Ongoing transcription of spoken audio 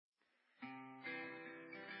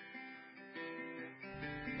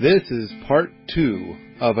This is part 2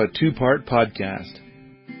 of a 2-part podcast.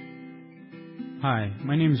 Hi,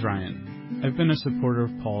 my name's Ryan. I've been a supporter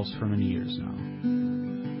of Paul's for many years now.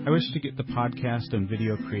 I wish to get the podcast and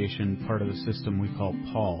video creation part of the system we call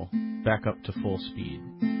Paul back up to full speed.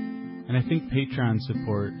 And I think Patreon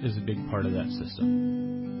support is a big part of that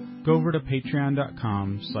system. Go over to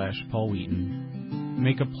patreon.com/Paul Wheaton.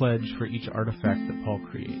 Make a pledge for each artifact that Paul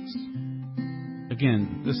creates.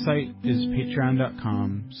 Again, the site is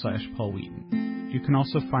patreon.com/Paul Wheaton. You can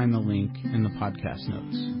also find the link in the podcast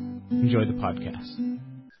notes. Enjoy the podcast.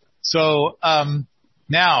 So,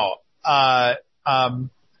 now,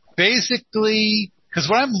 basically, because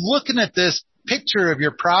when I'm looking at this picture of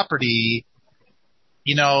your property,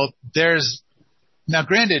 you know, now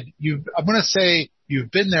granted, I'm going to say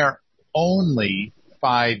you've been there only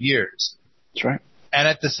 5 years. That's right. And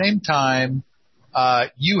at the same time,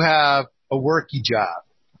 you have a worky job.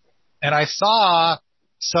 And I saw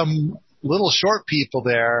some little short people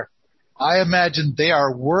there. I imagine they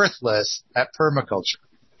are worthless at permaculture.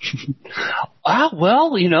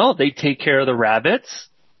 Well, you know, they take care of the rabbits.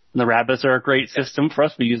 And the rabbits are a great system for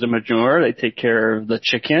us. We use the manure. They take care of the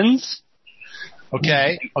chickens.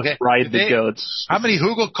 Okay. Ride the goats. How many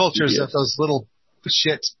hugelkulturs have those little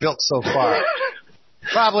shits built so far?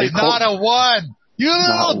 Probably not a one. You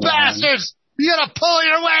little bastards! You gotta pull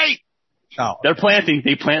your weight! No. They're planting.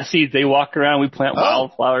 They plant seeds. They walk around. We plant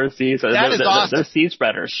wildflower seeds. That is awesome. They're seed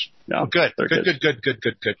spreaders. No, good.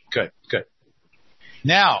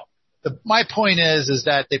 Now, my point is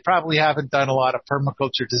that they probably haven't done a lot of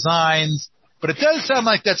permaculture designs, but it does sound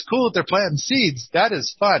like that's cool that they're planting seeds. That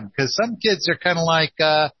is fun, because some kids are kind of like,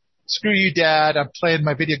 screw you, Dad, I'm playing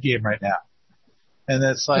my video game right now. And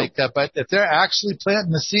it's like, but if they're actually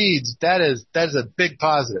planting the seeds, that is a big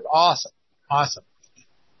positive. Awesome.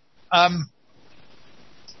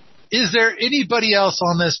 Is there anybody else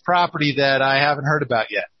on this property that I haven't heard about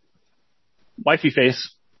yet? Wifey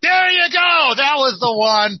face. There you go. That was the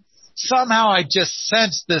one. Somehow I just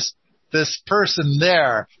sensed this person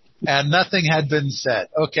there, and nothing had been said.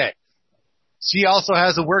 Okay. She also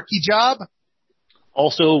has a worky job?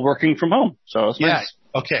 Also working from home. So it's nice.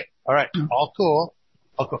 Okay. All right. All cool.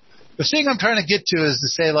 The thing I'm trying to get to is to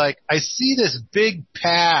say, like, I see this big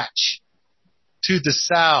patch to the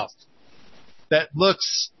south that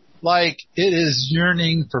looks like it is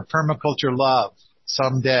yearning for permaculture love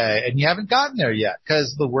someday, and you haven't gotten there yet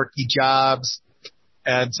because of the worky jobs.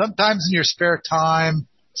 And sometimes in your spare time,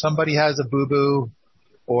 somebody has a boo-boo,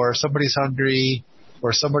 or somebody's hungry,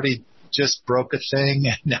 or somebody just broke a thing,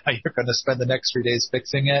 and now you're going to spend the next 3 days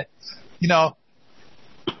fixing it. You know,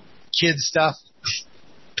 kid stuff.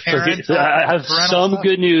 So I have some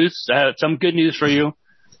good news. I have some good news for you.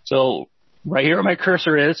 So right here where my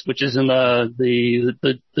cursor is, which is in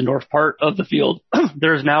the north part of the field,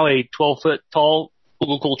 there's now a 12-foot tall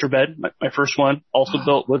hugelkultur bed, my first one, also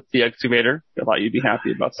built with the excavator. I thought you'd be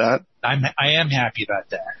happy about that. I am happy about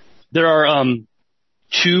that. There are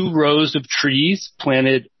 2 rows of trees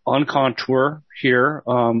planted on contour here.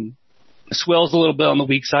 Swells a little bit on the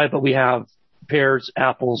weak side, but we have pears,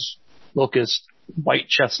 apples, locusts, white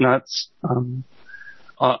chestnuts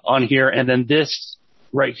on here, and then this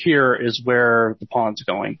right here is where the pond's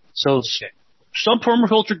going. So some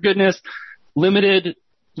permaculture goodness, limited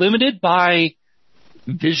by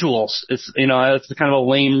visuals. It's it's kind of a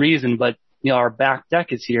lame reason, but our back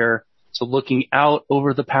deck is here, so looking out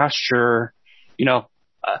over the pasture,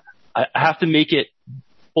 I have to make it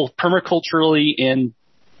both permaculturally and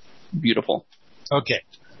beautiful. Okay,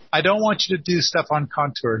 I don't want you to do stuff on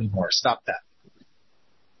contour anymore. Stop that.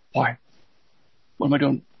 Why? What am I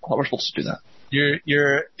doing? How are we supposed to do that?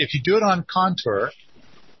 If you do it on contour,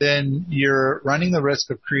 then you're running the risk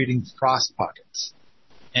of creating frost pockets.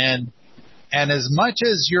 And as much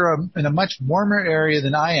as you're in a much warmer area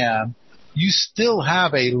than I am, you still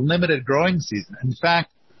have a limited growing season. In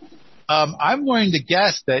fact, I'm going to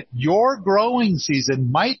guess that your growing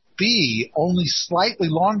season might be only slightly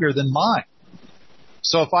longer than mine.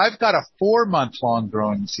 So if I've got a 4-month-long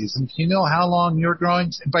growing season, do you know how long your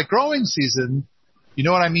growing? By growing season, you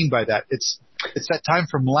know what I mean by that? It's that time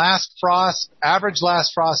from average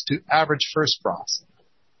last frost to average first frost.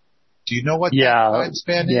 Do you know what that time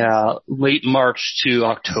span is? Yeah, late March to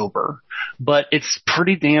October. But it's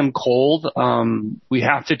pretty damn cold. We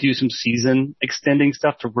have to do some season extending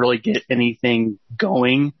stuff to really get anything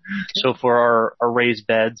going. Okay. So for our raised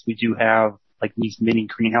beds, we do have like these mini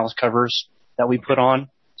greenhouse covers that we put on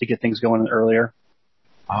to get things going earlier.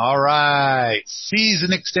 All right.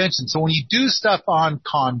 Season extension. So when you do stuff on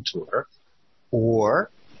contour,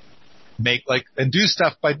 or and do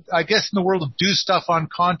stuff, but I guess in the world of do stuff on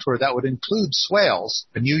contour, that would include swales,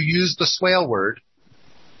 and you use the swale word,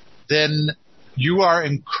 then you are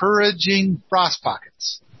encouraging frost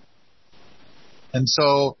pockets. And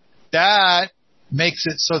so that makes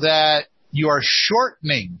it so that you are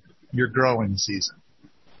shortening your growing season,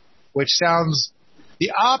 which sounds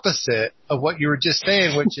the opposite of what you were just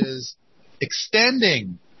saying, which is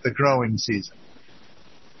extending the growing season.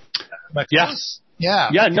 Am I close? Yeah.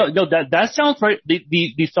 Yeah. No, that sounds right.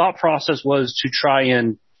 The thought process was to try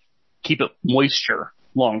and keep it moisture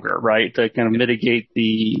longer, right? To kind of mitigate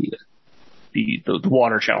the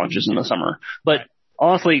water challenges in the summer. But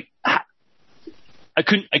honestly, I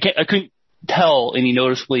couldn't tell any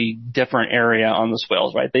noticeably different area on the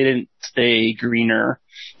swales, right? They didn't stay greener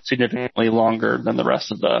significantly longer than the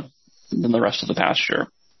rest of the pasture.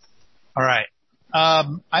 All right.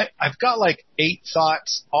 I've got like 8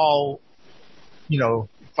 thoughts all,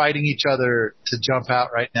 fighting each other to jump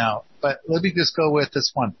out right now. But let me just go with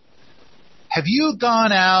this one. Have you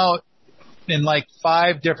gone out in like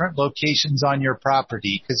 5 different locations on your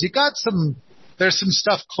property? Because there's some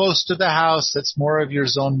stuff close to the house that's more of your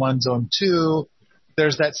zone 1, zone 2.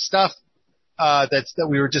 There's that stuff that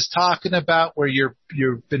we were just talking about where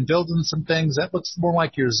you've been building some things that looks more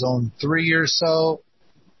like your zone 3 or so.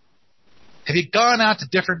 Have you gone out to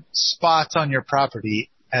different spots on your property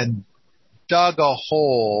and dug a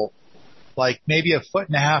hole like maybe 1.5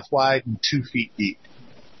 feet wide and 2 feet deep?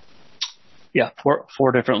 Yeah,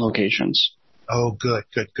 four different locations. Oh, good.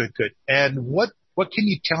 And what can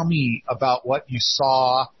you tell me about what you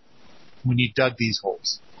saw when you dug these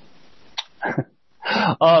holes?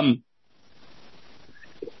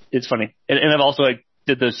 It's funny. And I've also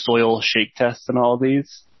did the soil shake tests and all of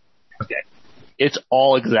these. Okay. It's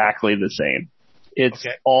all exactly the same. It's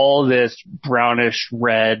all this brownish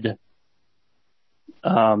red,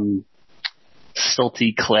 silty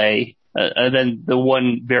clay. And then the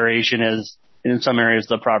one variation is in some areas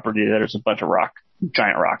of the property there's a bunch of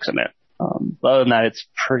giant rocks in it. Other than that, it's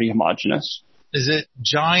pretty homogeneous. Is it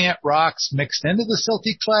giant rocks mixed into the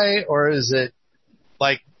silty clay, or is it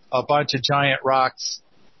like a bunch of giant rocks,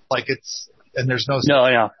 and there's no... No,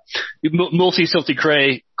 yeah. Multi silty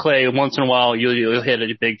clay, once in a while you'll hit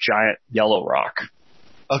a big giant yellow rock.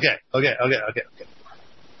 Okay.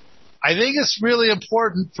 I think it's really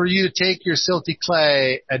important for you to take your silty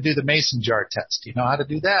clay and do the mason jar test. You know how to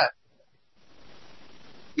do that?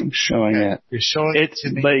 I'm showing it. You're showing it to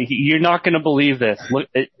me. But you're not going to believe this. Look,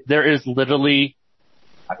 there is literally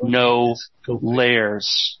no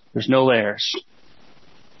layers. There's no layers.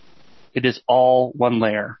 It is all one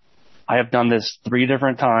layer. I have done this 3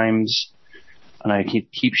 different times, and I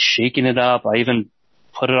keep shaking it up. I even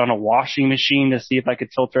put it on a washing machine to see if I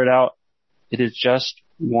could filter it out. It is just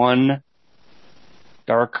one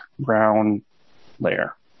dark brown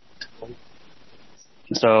layer.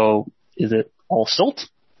 So is it all silt?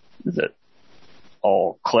 Is it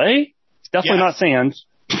all clay? It's definitely not sand.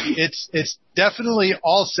 It's definitely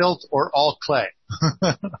all silt or all clay.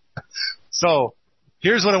 So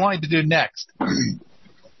here's what I want you to do next.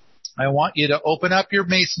 I want you to open up your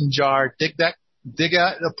mason jar, dig out,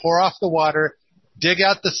 pour off the water, dig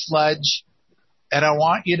out the sludge, and I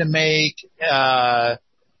want you to make, I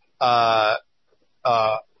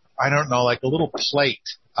don't know, like a little plate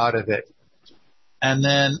out of it. And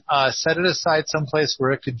then set it aside someplace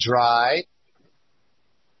where it could dry.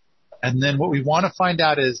 And then what we want to find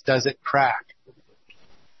out is, does it crack?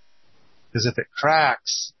 Because if it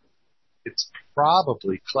cracks, it's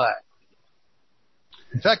probably clay.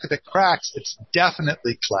 In fact, if it cracks, it's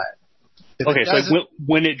definitely clay. Okay, so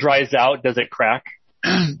when it dries out, does it crack?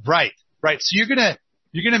 Right. So you're gonna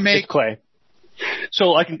make it's clay.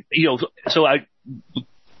 So I can,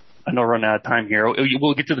 I know we're running out of time here.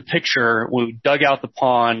 We'll get to the picture. When we dug out the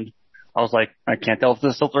pond, I was like, I can't tell if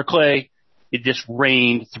this is silt or clay. It just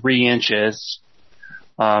rained 3 inches.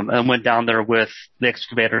 And went down there with the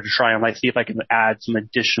excavator to try and see if I can add some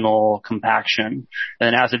additional compaction. And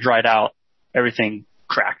then as it dried out, everything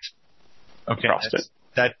cracked. Okay.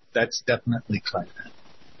 It. That's definitely clay.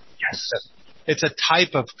 Yes. It's a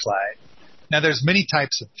type of clay. Now there's many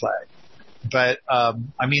types of clay. But,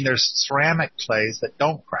 there's ceramic clays that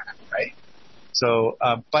don't crack, right? So,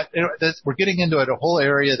 but we're getting into a whole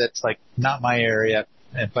area that's not my area.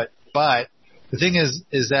 But the thing is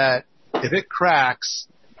that if it cracks,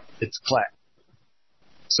 it's clay.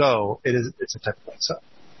 So it's a type of clay. So,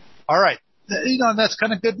 all right. That's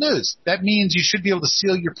kind of good news. That means you should be able to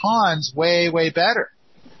seal your ponds way, way better.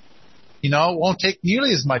 It won't take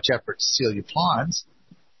nearly as much effort to seal your ponds.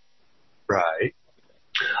 Right.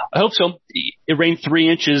 I hope so. It rained 3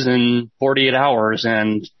 inches in 48 hours,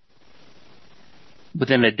 and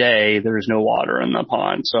within a day, there's no water in the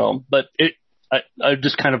pond. So, but I'm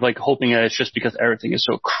just kind of like hoping that it's just because everything is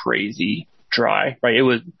so crazy dry, right? It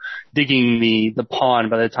was digging the pond.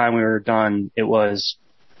 By the time we were done, it was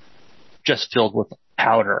just filled with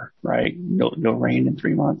powder, right? No rain in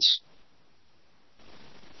 3 months.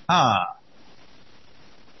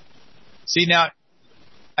 See, now,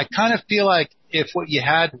 I kind of feel like if what you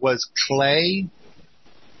had was clay,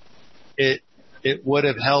 it would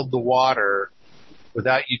have held the water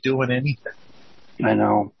without you doing anything. I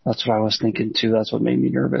know. That's what I was thinking too. That's what made me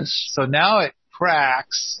nervous. So now it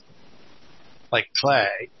cracks like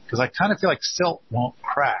clay, because I kind of feel like silt won't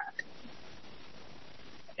crack.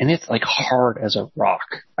 And it's like hard as a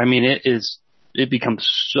rock. I mean, it becomes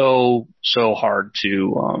so hard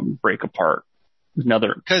to break apart.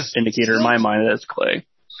 Another indicator in my mind that it's clay.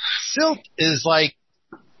 Silt is like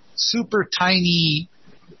super tiny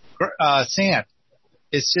sand.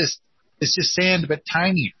 It's just sand, but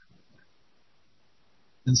tinier.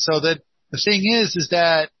 And so the thing is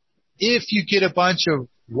that if you get a bunch of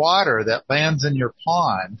water that lands in your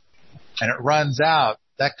pond and it runs out,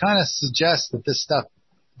 that kind of suggests that this stuff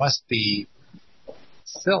must be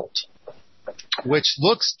silt, which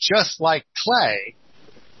looks just like clay,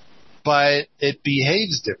 but it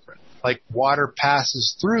behaves different. Like water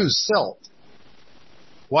passes through silt.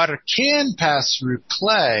 Water can pass through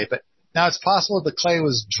clay, but now it's possible the clay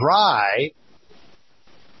was dry.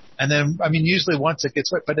 And then, I mean, usually once it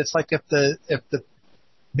gets wet, but it's like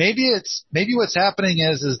maybe what's happening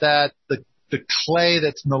is that the clay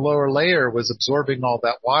that's in the lower layer was absorbing all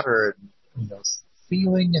that water and,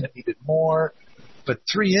 sealing, and it needed more. But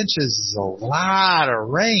 3 inches is a lot of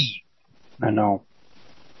rain. I know.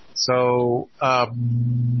 So, I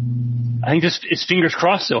think it's fingers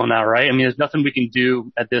crossed still on that, right? I mean, there's nothing we can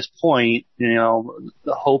do at this point. The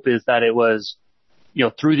hope is that it was,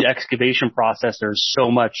 through the excavation process, there's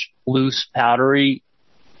so much loose powdery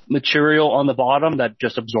material on the bottom that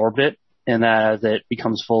just absorbed it. And that as it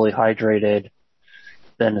becomes fully hydrated,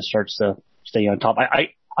 then it starts to stay on top.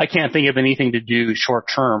 I can't think of anything to do short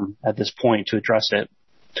term at this point to address it.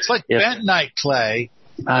 It's like bentonite clay.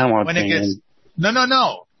 I don't want to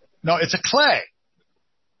No, it's a clay,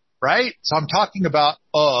 right? So I'm talking about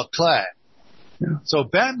clay. Yeah. So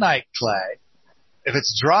bentonite clay, if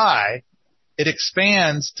it's dry, it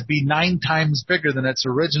expands to be 9 times bigger than its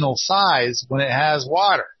original size when it has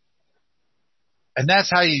water. And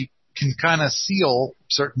that's how you can kind of seal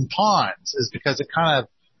certain ponds, is because it kind of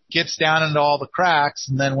gets down into all the cracks,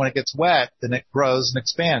 and then when it gets wet, then it grows and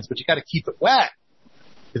expands. But you got to keep it wet.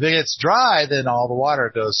 If it gets dry, then all the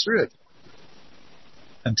water goes through it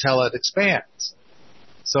until it expands.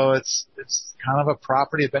 So it's kind of a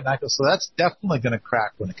property of bentonite. So that's definitely going to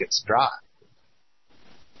crack when it gets dry.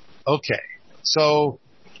 Okay. So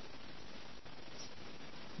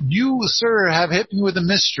you, sir, have hit me with a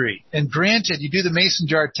mystery. And granted, you do the mason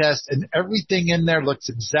jar test and everything in there looks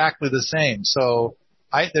exactly the same. So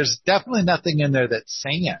there's definitely nothing in there that's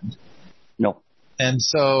sand. No. And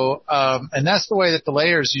so, and that's the way that the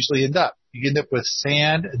layers usually end up. You end up with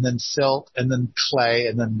sand and then silt and then clay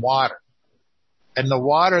and then water. And the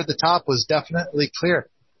water at the top was definitely clear.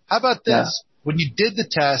 How about this? Yeah. When you did the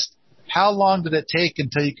test, how long did it take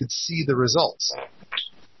until you could see the results?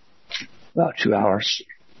 About 2 hours.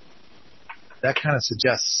 That kind of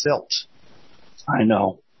suggests silt. I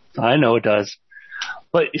know it does.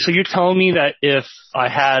 But so you're telling me that if I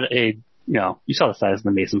had you saw the size of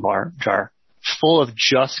the mason jar, full of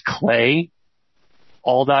just clay,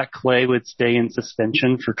 all that clay would stay in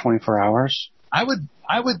suspension for 24 hours? I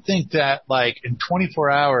would think that like in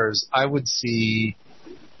 24 hours, I would see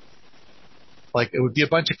like it would be a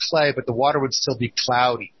bunch of clay, but the water would still be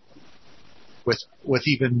cloudy with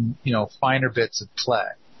even, finer bits of clay.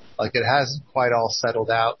 Like it hasn't quite all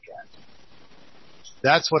settled out yet.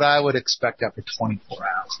 That's what I would expect after 24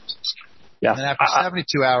 hours. Yeah. And after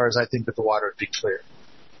 72 hours, I think that the water would be clear.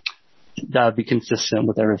 That would be consistent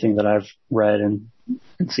with everything that I've read and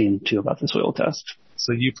seen too about the soil test.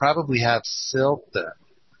 So you probably have silt then.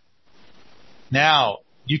 Now,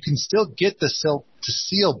 you can still get the silt to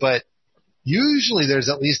seal, but usually there's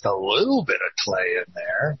at least a little bit of clay in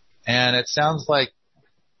there. And it sounds like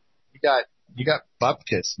you got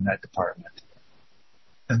bupkis in that department.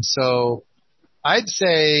 And so I'd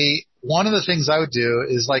say one of the things I would do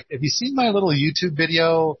is like, have you seen my little YouTube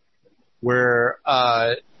video where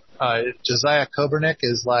Josiah Kobernick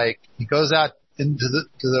is like, he goes out into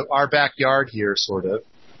our backyard here, sort of.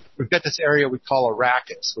 We've got this area we call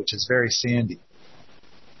Arrakis, which is very sandy.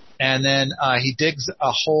 And then he digs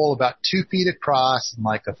a hole about 2 feet across and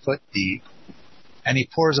like a foot deep, and he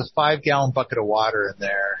pours a 5-gallon bucket of water in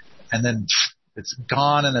there, and then It's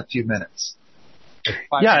gone in a few minutes.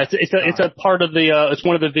 Yeah, it's a part of the it's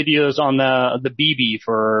one of the videos on the BB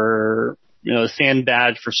for sand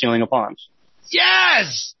badge for sealing a pond.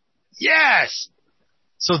 Yes.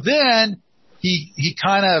 So then he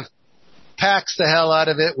kind of packs the hell out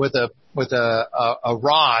of it with a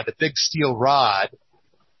rod, a big steel rod,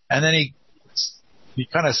 and then he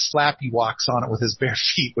kind of slappy walks on it with his bare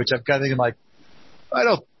feet, which I've got to think like, I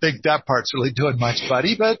don't think that part's really doing much,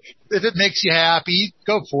 buddy, but if it makes you happy,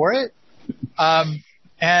 go for it. And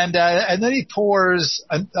then he pours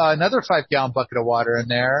another 5-gallon bucket of water in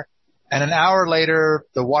there, and an hour later,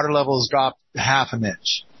 the water levels drop half an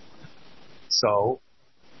inch. So,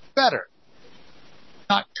 better.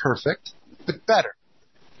 Not perfect, but better.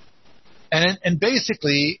 And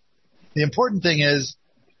basically, the important thing is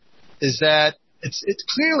that it's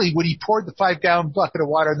clearly when he poured the 5-gallon bucket of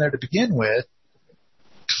water in there to begin with,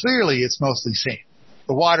 clearly it's mostly sand.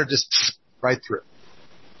 The water just right through.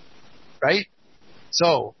 Right?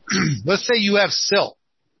 So, let's say you have silt,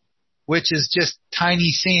 which is just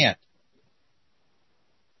tiny sand.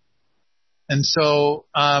 And so,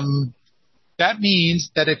 that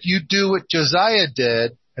means that if you do what Josiah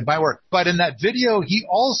did, it might work. But in that video, he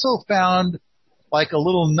also found like a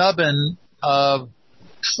little nubbin of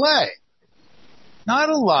clay. Not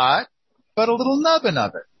a lot, but a little nubbin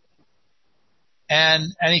of it.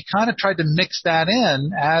 And he kind of tried to mix that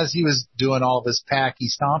in as he was doing all of his packy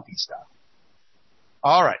stompy stuff.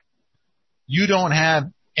 All right. You don't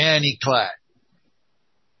have any clay.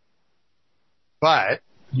 But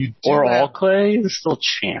you do or have, all clay, there's still a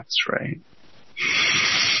chance, right?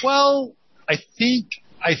 Well, I think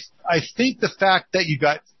the fact that you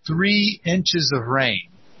got 3 inches of rain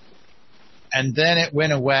and then it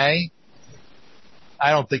went away, I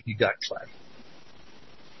don't think you got clay.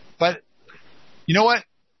 But you know what?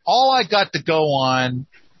 All I got to go on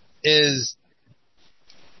is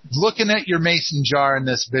looking at your mason jar in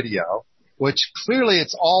this video, which clearly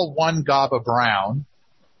it's all one gob of brown,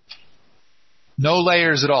 no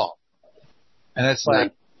layers at all. And it's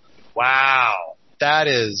like, wow, that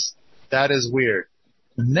is weird.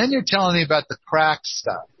 And then you're telling me about the cracked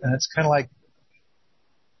stuff. And it's kind of like,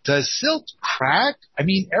 does silt crack? I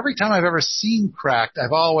mean, every time I've ever seen cracked,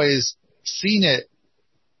 I've always seen it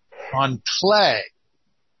on clay.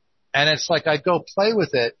 And it's like I go play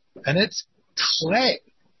with it and it's clay.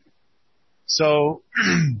 So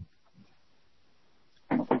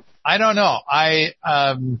I don't know. I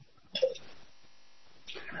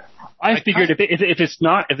figured if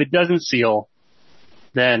it doesn't seal,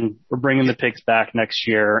 then we're bringing the pigs back next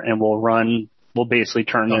year and we'll basically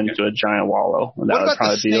turn it into a giant wallow. And that would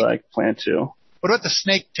probably be like plan 2. What about the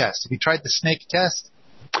snake test? Have you tried the snake test?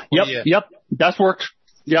 Yep. That's worked.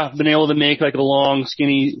 Yeah. Been able to make like a long,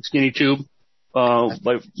 skinny tube,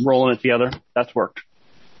 like rolling it together. That's worked.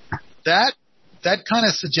 That kind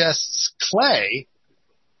of suggests clay,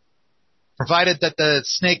 provided that the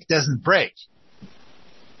snake doesn't break.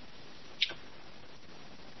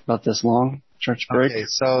 About this long, starts to break. Okay,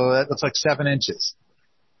 so that looks like 7 inches.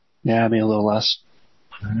 Yeah, maybe a little less.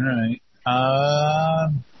 All right.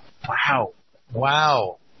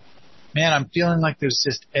 Wow. Man, I'm feeling like there's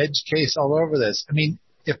just edge case all over this. I mean,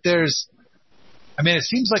 it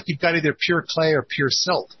seems like you've got either pure clay or pure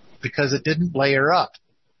silt because it didn't layer up.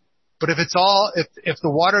 But if the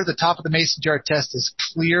water at the top of the mason jar test is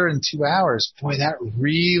clear in 2 hours, boy, that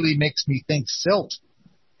really makes me think silt.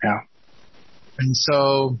 Yeah. And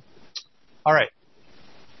so, all right.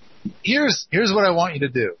 Here's what I want you to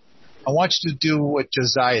do. I want you to do what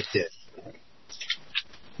Josiah did.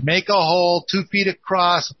 Make a hole 2 feet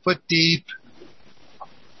across, a foot deep.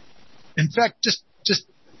 In fact, just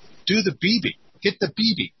do the BB. Get the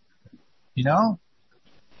BB. You know?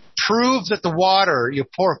 Prove that the water, you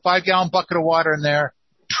pour a 5-gallon bucket of water in there,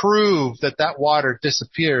 prove that water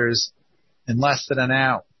disappears in less than an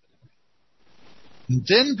hour. And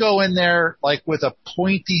then go in there like with a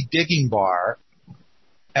pointy digging bar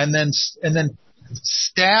and then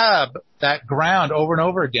stab that ground over and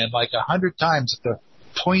over again like 100 times with the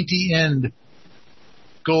pointy end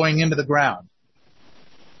going into the ground.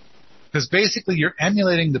 Because basically you're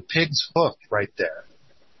emulating the pig's hoof right there.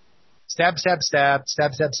 Stab, stab, stab,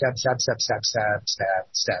 stab, stab, stab, stab, stab, stab, stab, stab,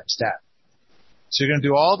 stab, stab. So you're going to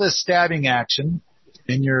do all this stabbing action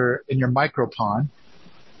in your micro pond,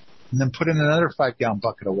 and then put in another 5-gallon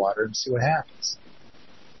bucket of water and see what happens.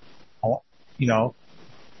 You know,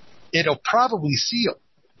 it'll probably seal,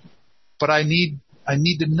 but I need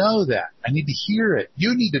to know that. I need to hear it.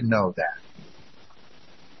 You need to know that.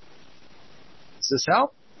 Does this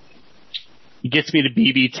help? It gets me to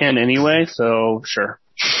BB10 anyway, so sure.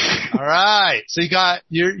 All right. So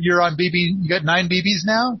you're on BB. You got 9 BBs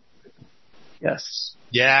now? Yes.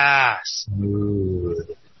 Yeah. Smooth.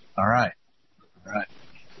 All right.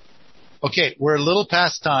 Okay. We're a little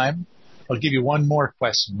past time. I'll give you one more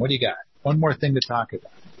question. What do you got? One more thing to talk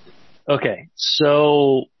about. Okay.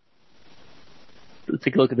 So let's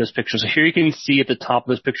take a look at this picture. So here you can see at the top of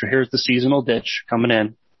this picture, here's the seasonal ditch coming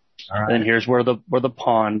in. All right. And here's where the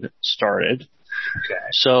pond started. Okay.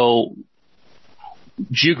 So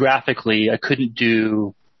geographically, I couldn't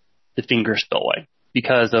do the finger spillway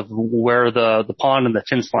because of where the pond and the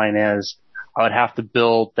fence line is. I would have to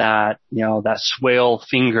build that swale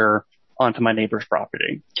finger onto my neighbor's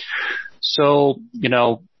property. So,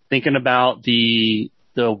 thinking about the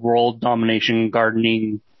world domination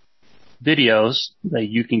gardening videos that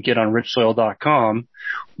you can get on richsoil.com,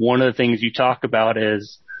 one of the things you talk about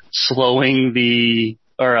is slowing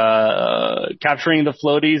capturing the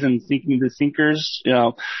floaties and sinking the sinkers,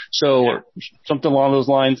 something along those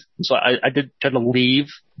lines. So I did try to leave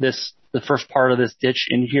the first part of this ditch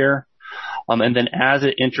in here. And then as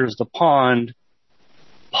it enters the pond,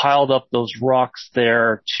 piled up those rocks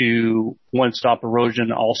there to, one, stop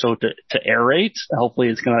erosion, also to aerate. Hopefully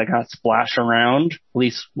it's going to kind of splash around, at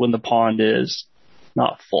least when the pond is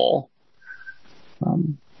not full.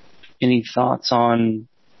 Any thoughts on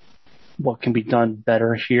what can be done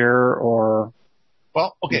better here, or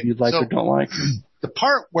okay, you like or don't like? The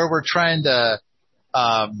part where we're trying to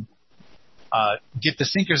get the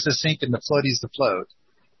sinkers to sink and the floaties to float,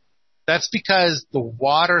 that's because the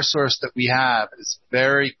water source that we have is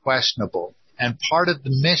very questionable. And part of the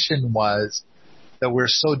mission was that we're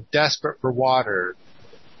so desperate for water,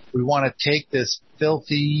 we want to take this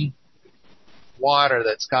filthy water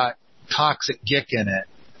that's got toxic gick in it,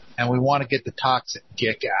 and we want to get the toxic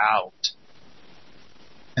gick out.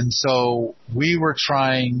 And so we were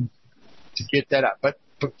trying to get that out. But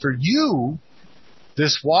for you,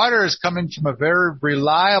 this water is coming from a very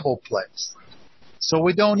reliable place. So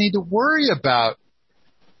we don't need to worry about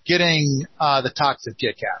getting the toxic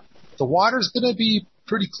gick out. The water's going to be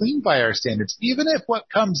pretty clean by our standards, even if what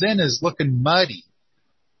comes in is looking muddy.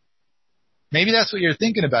 Maybe that's what you're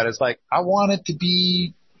thinking about. Is like, I want it to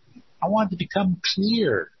become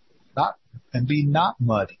clear, and be not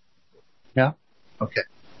muddy. Yeah. Okay.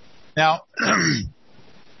 Now,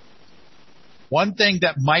 one thing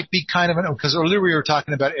that might be because earlier we were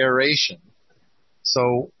talking about aeration.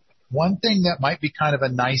 So one thing that might be kind of a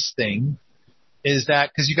nice thing is that,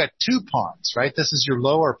 because you got 2 ponds, right? This is your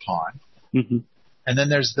lower pond. Mm-hmm. And then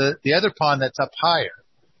there's the other pond that's up higher.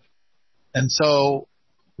 And so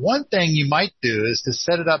one thing you might do is to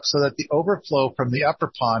set it up so that the overflow from the upper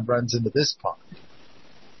pond runs into this pond.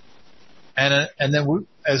 And then when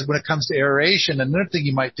it comes to aeration, another thing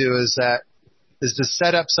you might do is to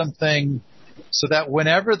set up something so that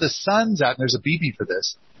whenever the sun's out, and there's a BB for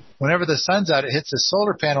this, whenever the sun's out, it hits the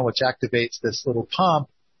solar panel, which activates this little pump,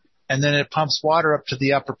 and then it pumps water up to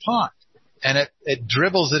the upper pond. And it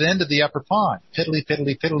dribbles it into the upper pond, piddly,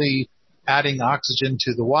 piddly, piddly, adding oxygen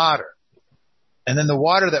to the water. And then the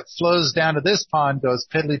water that flows down to this pond goes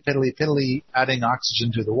piddly, piddly, piddly, adding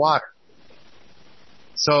oxygen to the water.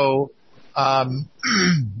 So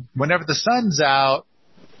whenever the sun's out,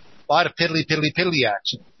 a lot of piddly, piddly, piddly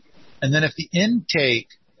action. And then if the intake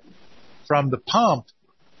from the pump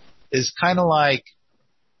is kind of like,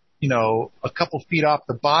 a couple feet off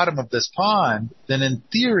the bottom of this pond, then in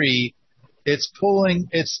theory, it's between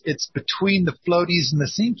the floaties and the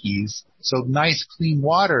sinkies. So nice clean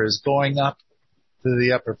water is going up to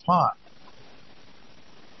the upper pond.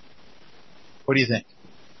 What do you think?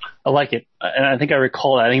 I like it. And I think I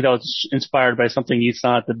recall that. I think that was inspired by something you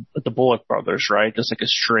saw at the Bullock Brothers, right? Just like a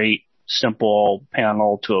straight, simple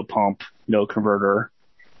panel to a pump, no converter.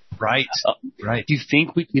 Right. Right. Do you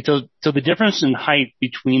think so the difference in height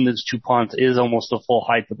between those 2 ponds is almost the full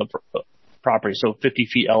height of the property, so 50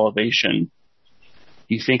 feet elevation.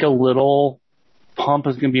 Do you think a little pump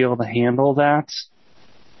is going to be able to handle that?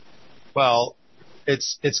 Well,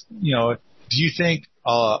 it's do you think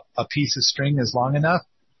a piece of string is long enough?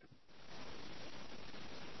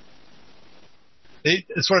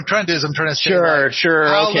 It's what I'm trying to do is I'm trying to say.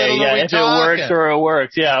 Sure. Okay. Yeah. If it works or it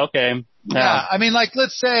works. Yeah. Okay. Yeah. I mean, like,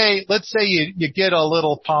 let's say you get a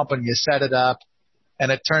little pump and you set it up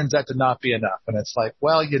and it turns out to not be enough. And it's like,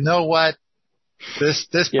 well, you know what? This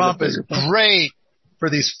pump is great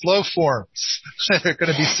for these flow forms that are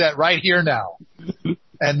going to be set right here now.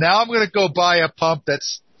 And now I'm going to go buy a pump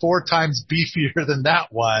that's 4 times beefier than that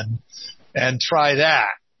one and try that.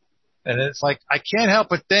 And it's like, I can't help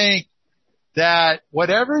but think that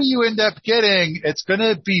whatever you end up getting, it's going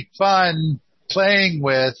to be fun playing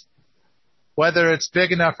with whether it's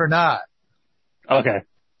big enough or not. Okay.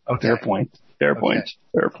 Okay. Fair point.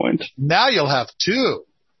 Now you'll have two,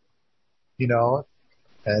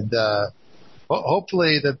 and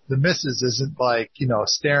hopefully the missus isn't like,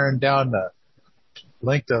 staring down the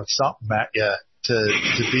length of something at you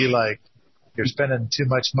to be like, you're spending too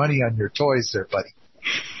much money on your toys there, buddy.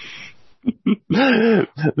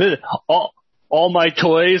 All my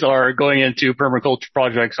toys are going into permaculture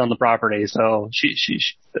projects on the property. So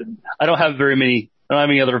I don't have any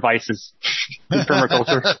other vices in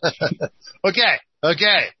permaculture. Okay.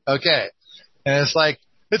 And it's like,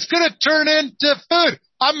 it's going to turn into food.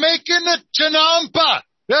 I'm making a chinampa.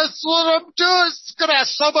 That's what I'm doing. It's going to have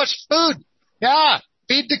so much food. Yeah.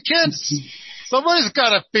 Feed the kids. Somebody's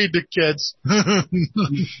got to feed the kids.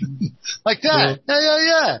 Like that.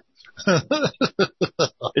 Yeah.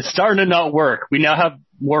 It's starting to not work. We now have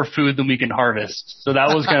more food than we can harvest. So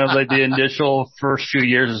that was kind of like the initial first few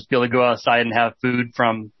years, is to be able to go outside and have food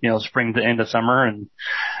from, spring to end of summer. And,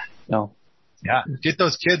 yeah, get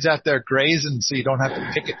those kids out there grazing so you don't have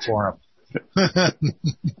to pick it for them.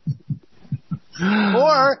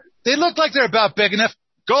 Or they look like they're about big enough.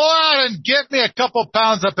 Go out and get me a couple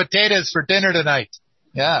pounds of potatoes for dinner tonight.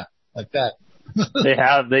 Yeah, like that.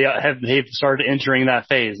 They've started entering that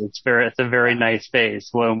phase. It's a very nice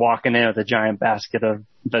phase when walking in with a giant basket of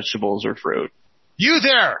vegetables or fruit. You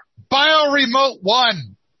there, BioRemote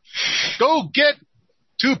 1, go get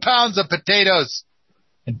 2 pounds of potatoes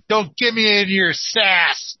and don't give me any of your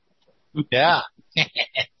sass. Yeah.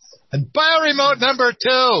 And BioRemote number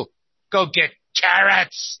 2, go get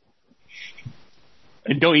carrots.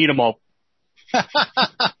 And don't eat them all.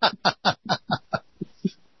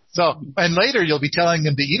 So, and later you'll be telling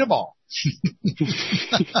them to eat them all.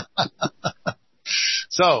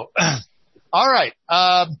 So, all right.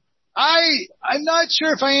 I'm not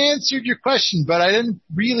sure if I answered your question, but I didn't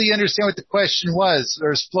really understand what the question was.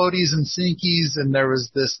 There's floaties and sinkies, and there was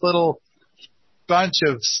this little bunch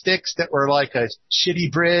of sticks that were like a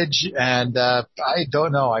shitty bridge, and I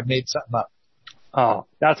don't know. I made something up. Oh,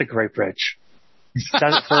 that's a great bridge.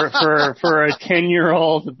 That's for a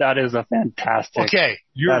 10-year-old, that is a fantastic. Okay,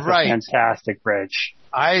 you're right. A fantastic bridge.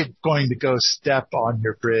 I'm going to go step on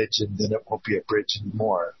your bridge, and then it won't be a bridge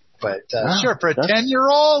anymore. But sure, for a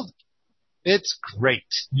 10-year-old, it's great.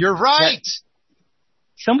 You're right.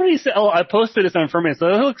 Somebody said, I posted this on Fermi, so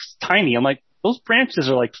it looks tiny. I'm like, those branches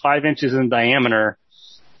are like 5 inches in diameter,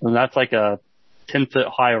 and that's like a 10-foot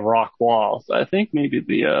high rock wall. So I think maybe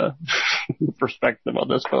the perspective of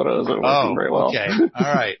this photo isn't working very well. Okay.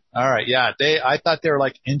 All right. Yeah. I thought they were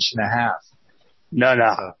like 1.5 inches. No.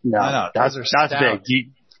 That's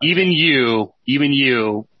big. Even you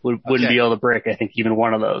wouldn't be able to break, I think, even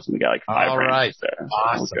one of those. And we got like 5 branches there.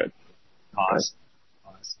 Awesome. Awesome.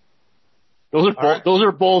 Those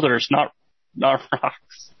are boulders, not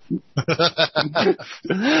rocks. Okay.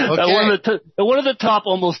 One of the top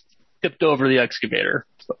almost tipped over the excavator.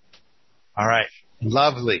 So. All right.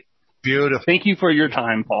 Lovely. Beautiful. Thank you for your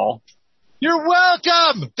time, Paul. You're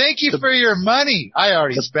welcome. Thank you for your money. I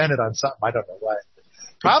already spent it on something. I don't know what.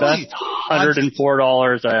 Probably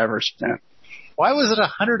 $104 I ever spent. Why was it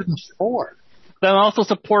 $104? I'm also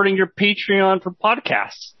supporting your Patreon for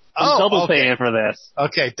podcasts. I'm double paying for this.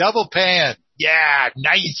 Okay, double paying. Yeah,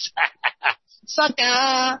 nice.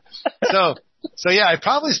 Sucker. So yeah, I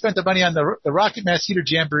probably spent the money on the Rocket Mass Heater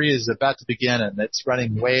Jamboree is about to begin, and it's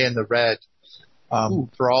running way in the red.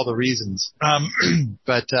 For all the reasons.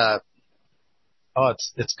 But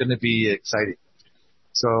it's going to be exciting.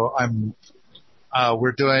 So I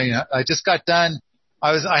just got done.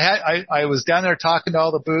 I was down there talking to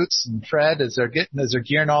all the boots and Fred as they're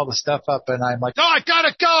gearing all the stuff up, and I'm like, I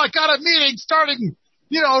gotta go. I got a meeting starting,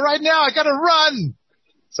 right now. I gotta run.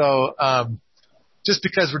 So, just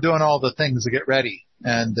because we're doing all the things to get ready,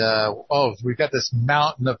 and, we've got this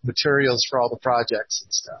mountain of materials for all the projects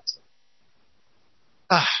and stuff.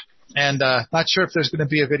 And not sure if there's going to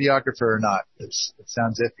be a videographer or not. It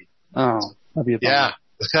sounds iffy. Oh, that'd be a bummer. Yeah.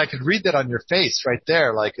 I could read that on your face right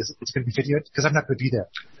there. Like, it's going to be videoed? Because I'm not going to be there.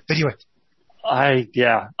 Video it.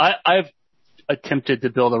 I've attempted to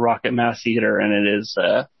build a Rocket Mass Heater, and it is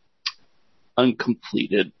a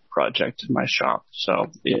uncompleted project in my shop.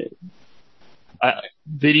 So,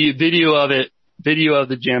 video of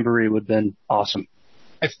the Jamboree would have been awesome.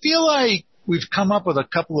 I feel like we've come up with a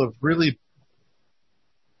couple of really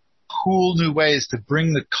cool new ways to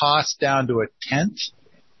bring the cost down to 1/10,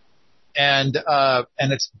 and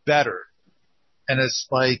it's better. And it's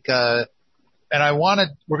like, we're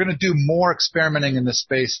going to do more experimenting in this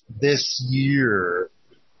space this year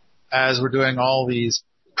as we're doing all these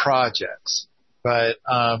projects. But,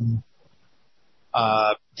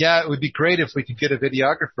 yeah, it would be great if we could get a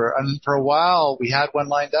videographer. And for a while, we had one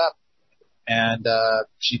lined up, and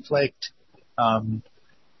she flaked.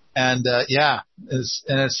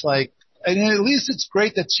 It's like, and at least it's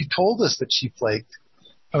great that she told us that she flaked,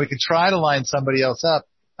 and we could try to line somebody else up,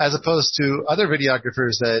 as opposed to other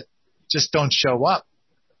videographers that just don't show up.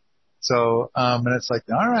 So, and it's like,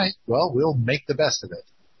 all right, well, we'll make the best of it.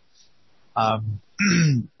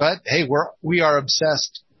 But hey, we are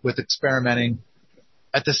obsessed with experimenting.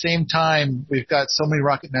 At the same time, we've got so many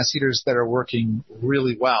rocket mass heaters that are working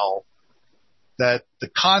really well that the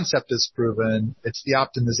concept is proven. It's the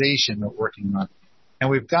optimization that we're working on. And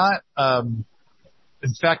we've got,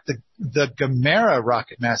 in fact, the Gamera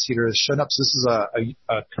rocket mass heater has shown up. So this is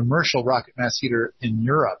a commercial rocket mass heater in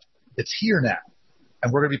Europe. It's here now.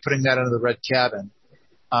 And we're going to be putting that under the red cabin.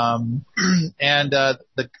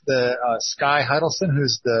 Sky Huddleston,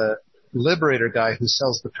 who's the Liberator guy who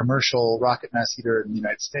sells the commercial rocket mass heater in the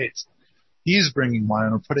United States, he's bringing one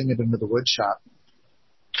and we're putting it into the wood shop.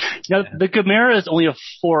 Now, the Gamera is only a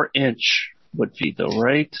 4-inch wood feed though,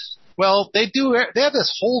 right? Well, they have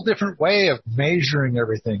this whole different way of measuring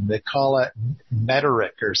everything. They call it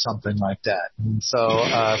metric or something like that. And so,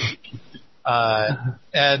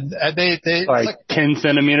 they like 10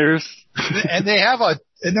 centimeters. And they have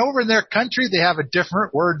and over in their country, they have a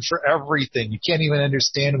different word for everything. You can't even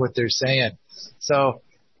understand what they're saying. So,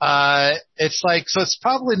 it's like, so it's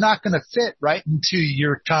probably not going to fit right into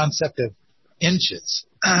your concept of inches.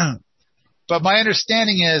 But my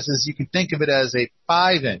understanding is you can think of it as a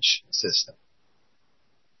 5-inch system.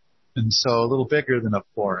 And so a little bigger than a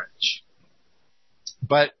 4-inch.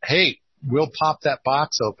 But hey, we'll pop that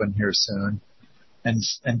box open here soon and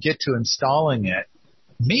get to installing it.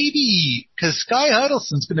 Maybe, cause Sky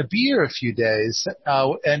Huddleston's going to be here a few days,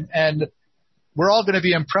 and we're all going to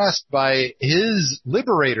be impressed by his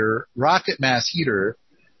Liberator rocket mass heater,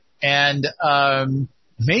 and,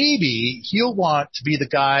 maybe he'll want to be the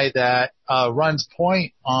guy that, runs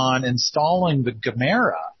point on installing the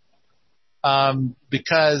Gamera,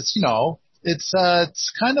 because, you know, it's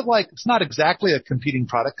kind of like, it's not exactly a competing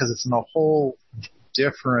product because it's in a whole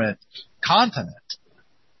different continent.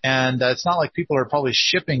 And it's not like people are probably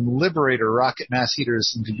shipping Liberator rocket mass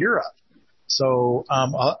heaters into Europe. So,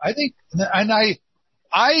 I think, and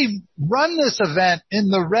I run this event in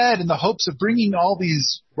the red in the hopes of bringing all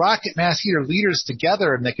these rocket mass heater leaders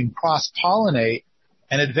together and they can cross-pollinate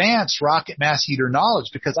and advance rocket mass heater knowledge,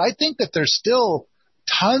 because I think that there's still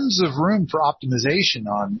tons of room for optimization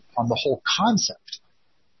on the whole concept.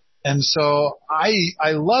 And so I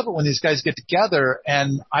love it when these guys get together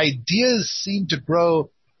and ideas seem to grow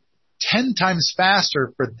 10 times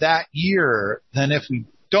faster for that year than if we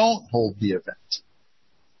don't hold the event.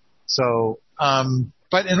 So,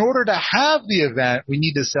 but in order to have the event, we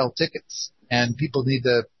need to sell tickets, and people need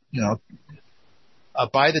to, you know,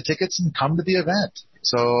 buy the tickets and come to the event.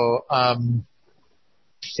 So,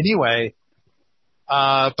 anyway,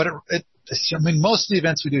 but I mean, most of the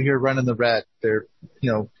events we do here run in the red. They're,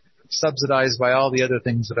 you know, subsidized by all the other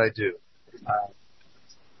things that I do.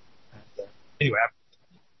 Anyway, I'm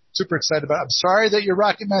super excited about it. I'm sorry that your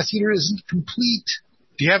rocket mass heater isn't complete.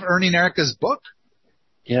 Do you have Ernie Erica's book?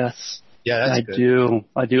 Yes. Yeah, that's good.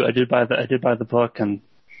 I did buy the book, and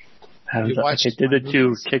I did it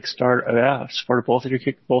to Kickstarter. Yeah, supported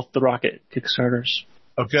both the rocket Kickstarters.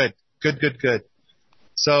 Oh, good.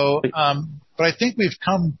 So, but I think we've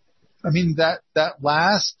come. I mean, that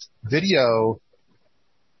last video,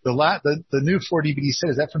 the new 4DVD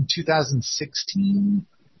set, is that from 2016?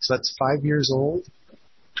 So that's 5 years old.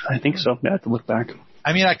 I think so. Yeah, I have to look back.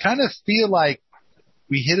 I mean, I kind of feel like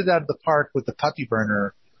we hit it out of the park with the puppy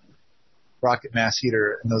burner rocket mass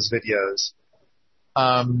heater in those videos.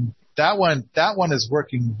 That one is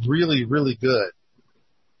working really, really good.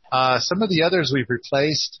 Some of the others we've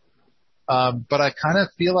replaced, but I kind of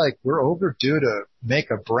feel like we're overdue to make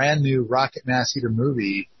a brand new rocket mass heater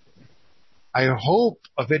movie. I hope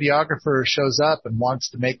a videographer shows up and wants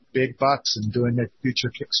to make big bucks and doing a future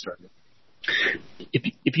Kickstarter.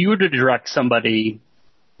 If you were to direct somebody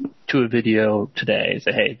to a video today,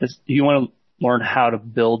 say, hey, do you want to learn how to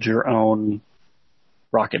build your own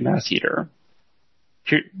rocket mass heater?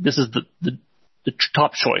 Here, this is the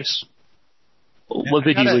top choice. What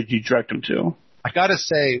video would you direct them to? I gotta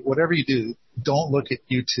say, whatever you do, don't look at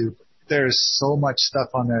YouTube. There's so much stuff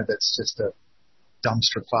on there that's just a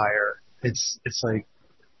dumpster fire. It's like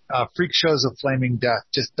freak shows of flaming death.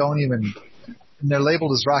 Just don't even. And they're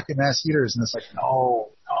labeled as rocket mass heaters, and it's like, no.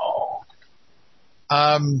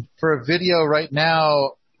 For a video right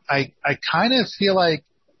now, I kind of feel like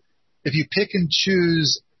if you pick and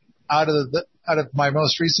choose out of my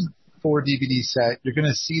most recent 4 DVD set, you're going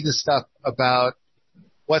to see the stuff about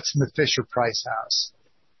what's in the Fisher-Price house.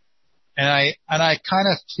 And I kind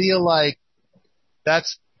of feel like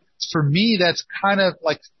for me, that's kind of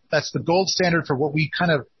like, that's the gold standard for what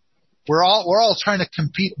we're all trying to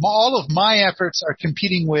compete. All of my efforts are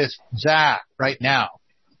competing with that right now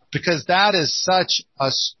because that is such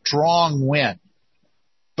a strong win.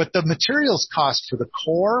 But the materials cost for the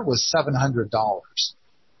core was $700.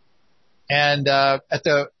 And at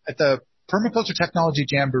the Permaculture Technology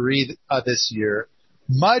Jamboree this year,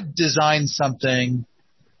 Mud designed something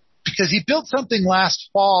because he built something last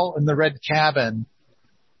fall in the red cabin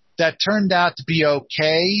that turned out to be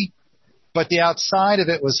okay, but the outside of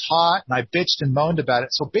it was hot, and I bitched and moaned about it.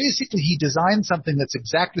 So basically, he designed something that's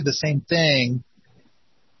exactly the same thing,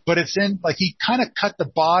 but it's in, like, he kind of cut the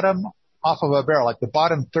bottom off of a barrel, like the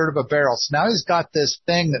bottom third of a barrel. So now he's got this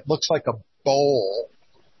thing that looks like a bowl,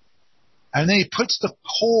 and then he puts the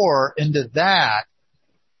core into that,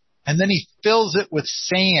 and then he fills it with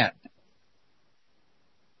sand.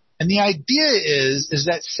 And the idea is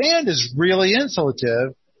that sand is really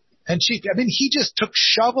insulative and cheap. I mean, he just took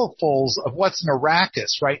shovelfuls of what's in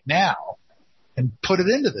Arrakis right now and put it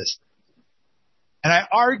into this. And I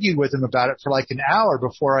argued with him about it for like an hour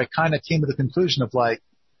before I kind of came to the conclusion of like,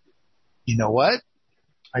 you know what?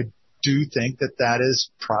 I do think that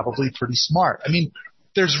is probably pretty smart. I mean,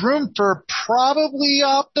 there's room for probably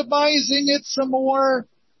optimizing it some more,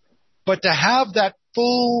 but to have that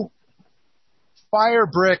full fire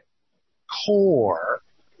brick core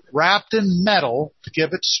wrapped in metal to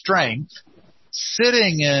give it strength,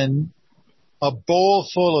 sitting in a bowl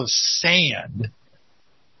full of sand,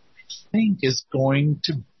 I think is going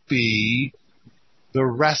to be the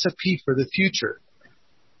recipe for the future.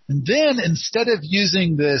 And then instead of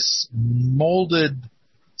using this molded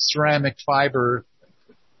ceramic fiber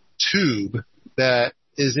tube that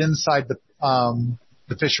is inside the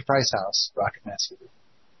Fisher-Price house, Rocket Master,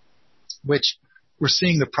 which we're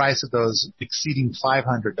seeing the price of those exceeding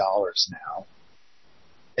 $500 now.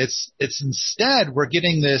 It's instead we're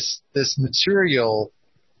getting this material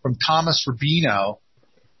from Thomas Rubino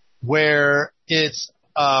where it's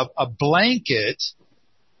a blanket,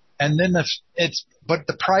 and then but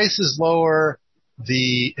the price is lower,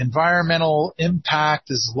 the environmental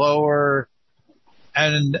impact is lower,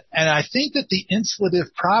 and I think that the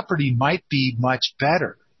insulative property might be much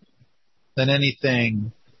better than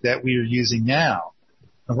anything that we are using now.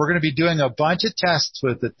 And we're going to be doing a bunch of tests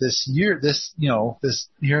with it this year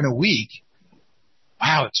in a week.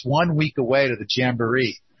 Wow, it's 1 week away to the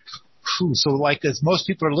Jamboree. Whew, so like as most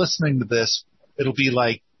people are listening to this, it'll be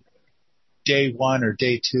like day 1 or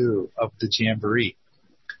day 2 of the Jamboree.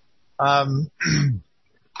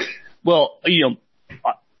 Well,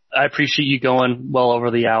 I appreciate you going well over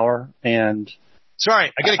the hour, and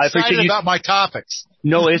sorry, I get excited about my topics.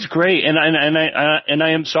 No, it's great, and I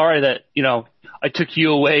am sorry that I took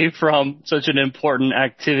you away from such an important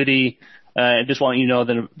activity. I just want you to know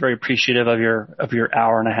that I'm very appreciative of your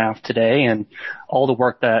hour and a half today and all the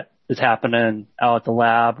work that is happening out at the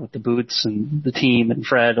lab with the boots and the team and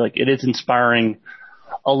Fred. Like, it is inspiring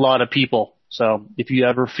a lot of people. So if you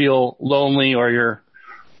ever feel lonely or you're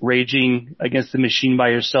raging against the machine by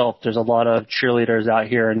yourself, there's a lot of cheerleaders out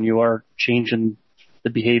here, and you are changing the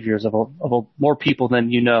behaviors of more people than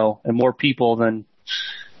you know, and more people than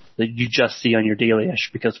that you just see on your daily-ish,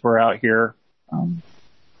 because we're out here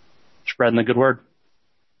spreading the good word.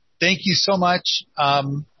 Thank you so much.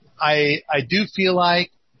 I do feel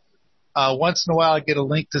like once in a while I get a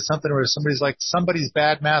link to something where somebody's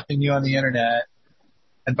bad-mouthing you on the internet,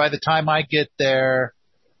 and by the time I get there,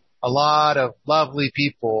 a lot of lovely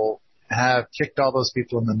people have kicked all those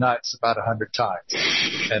people in the nuts about 100 times.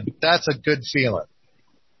 And that's a good feeling.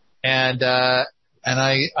 And I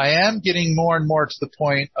am getting more and more to the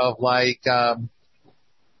point of like,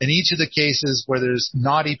 in each of the cases where there's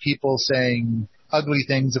naughty people saying ugly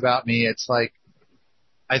things about me, it's like,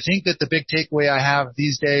 I think that the big takeaway I have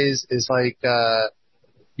these days is like,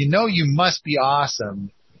 you must be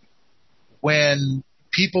awesome when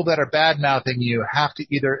people that are bad-mouthing you have to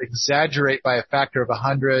either exaggerate by a factor of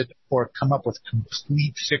 100 or come up with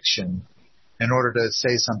complete fiction in order to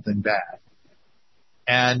say something bad.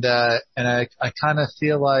 And I kind of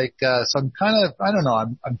feel like, so I'm kind of, I don't know,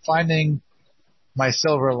 I'm finding my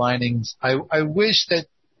silver linings. I wish that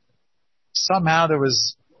somehow there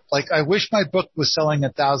was, like, I wish my book was selling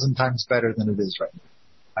 1,000 times better than it is right now.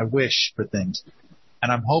 I wish for things.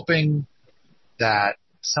 And I'm hoping that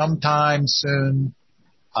sometime soon,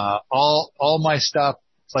 all my stuff,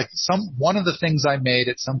 like one of the things I made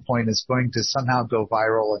at some point is going to somehow go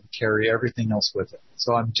viral and carry everything else with it.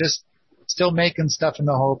 So I'm just still making stuff in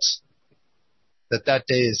the hopes that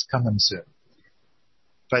day is coming soon.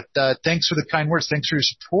 But thanks for the kind words. Thanks for your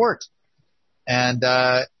support. And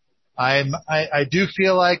I do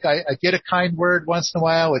feel like I get a kind word once in a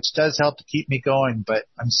while, which does help to keep me going. But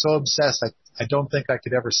I'm so obsessed. I don't think I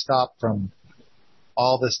could ever stop from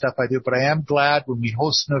all the stuff I do. But I am glad when we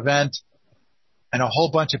host an event and a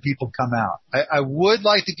whole bunch of people come out. I would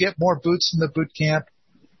like to get more booths in the boot camp.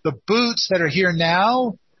 The booths that are here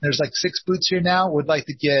now, there's like 6 booths here now, would like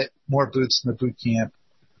to get more booths in the boot camp.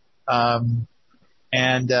 I'm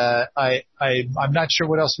not sure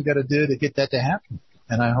what else we got to do to get that to happen.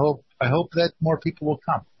 And I hope that more people will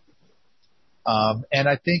come. And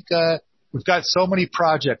I think, we've got so many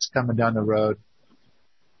projects coming down the road.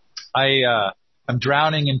 I'm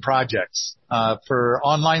drowning in projects, for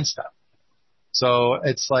online stuff. So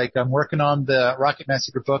it's like I'm working on the Rocket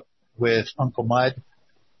Massacre book with Uncle Mud.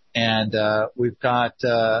 And, we've got,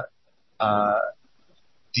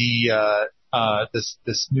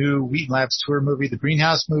 this new Wheaton Labs tour movie. The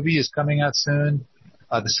Greenhouse movie is coming out soon.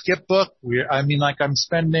 The Skip book, I'm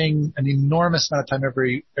spending an enormous amount of time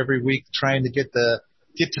every week trying to get to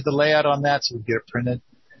the layout on that so we can get it printed.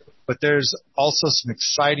 But there's also some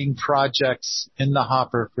exciting projects in the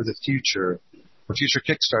hopper for the future, for future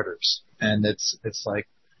Kickstarters. And it's like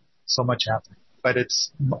so much happening. But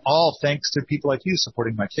it's all thanks to people like you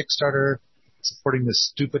supporting my Kickstarter, supporting this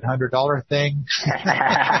stupid $100 thing,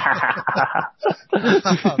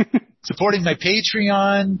 supporting my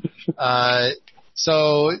Patreon.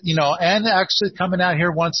 So, and actually coming out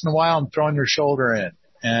here once in a while and throwing your shoulder in.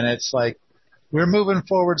 And it's like, we're moving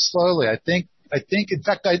forward slowly. I think, in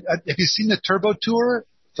fact, have you seen the Turbo Tour?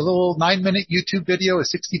 The little 9-minute YouTube video with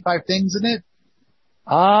 65 things in it?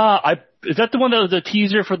 Is that the one that was a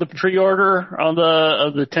teaser for the pre-order of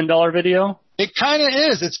the $10 video? It kind of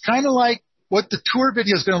is. It's kind of like what the tour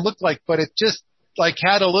video is going to look like, but it just like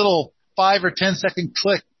had a little 5 or 10 second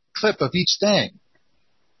clip of each thing.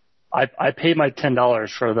 I paid my $10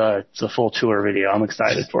 for the full tour video. I'm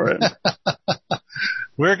excited for it.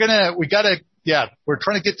 We're trying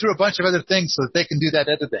to get through a bunch of other things so that they can do that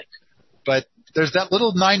editing. But there's that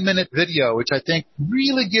little 9-minute video, which I think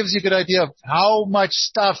really gives you a good idea of how much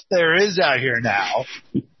stuff there is out here now.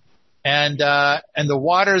 And the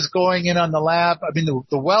water is going in on the lab. I mean,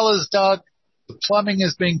 the well is dug. The plumbing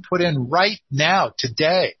is being put in right now,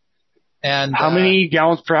 today. And how many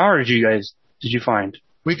gallons per hour did you find?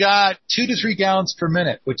 We got 2 to 3 gallons per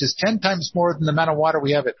minute, which is 10 times more than the amount of water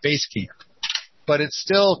we have at base camp. But it's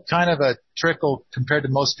still kind of a trickle compared to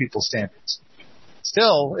most people's standards.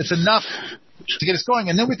 Still, it's enough to get us going,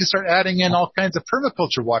 and then we can start adding in all kinds of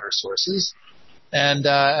permaculture water sources, and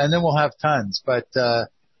then we'll have tons. But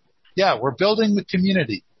we're building the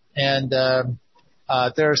community, and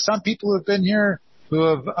there are some people who have been here who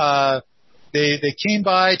have they came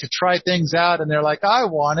by to try things out, and they're like, I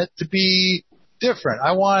want it to be different.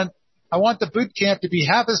 I want the boot camp to be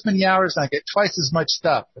half as many hours, and I get twice as much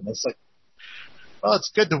stuff. And it's like, well,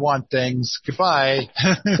 it's good to want things. Goodbye.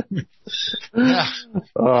 Yeah.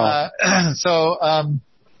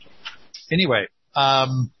 Anyway,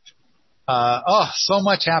 so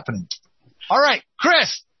much happening. All right,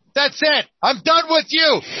 Chris, that's it. I'm done with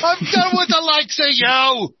you. I'm done with the likes of you.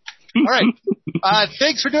 All right.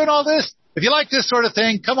 Thanks for doing all this. If you like this sort of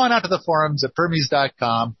thing, come on out to the forums at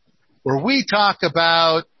Permies.com, where we talk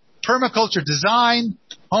about permaculture design,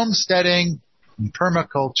 homesteading, and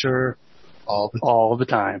permaculture all the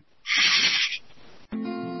time.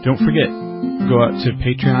 Don't forget, go out to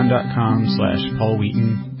patreon.com/Paul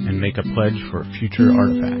Wheaton and make a pledge for future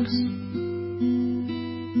artifacts.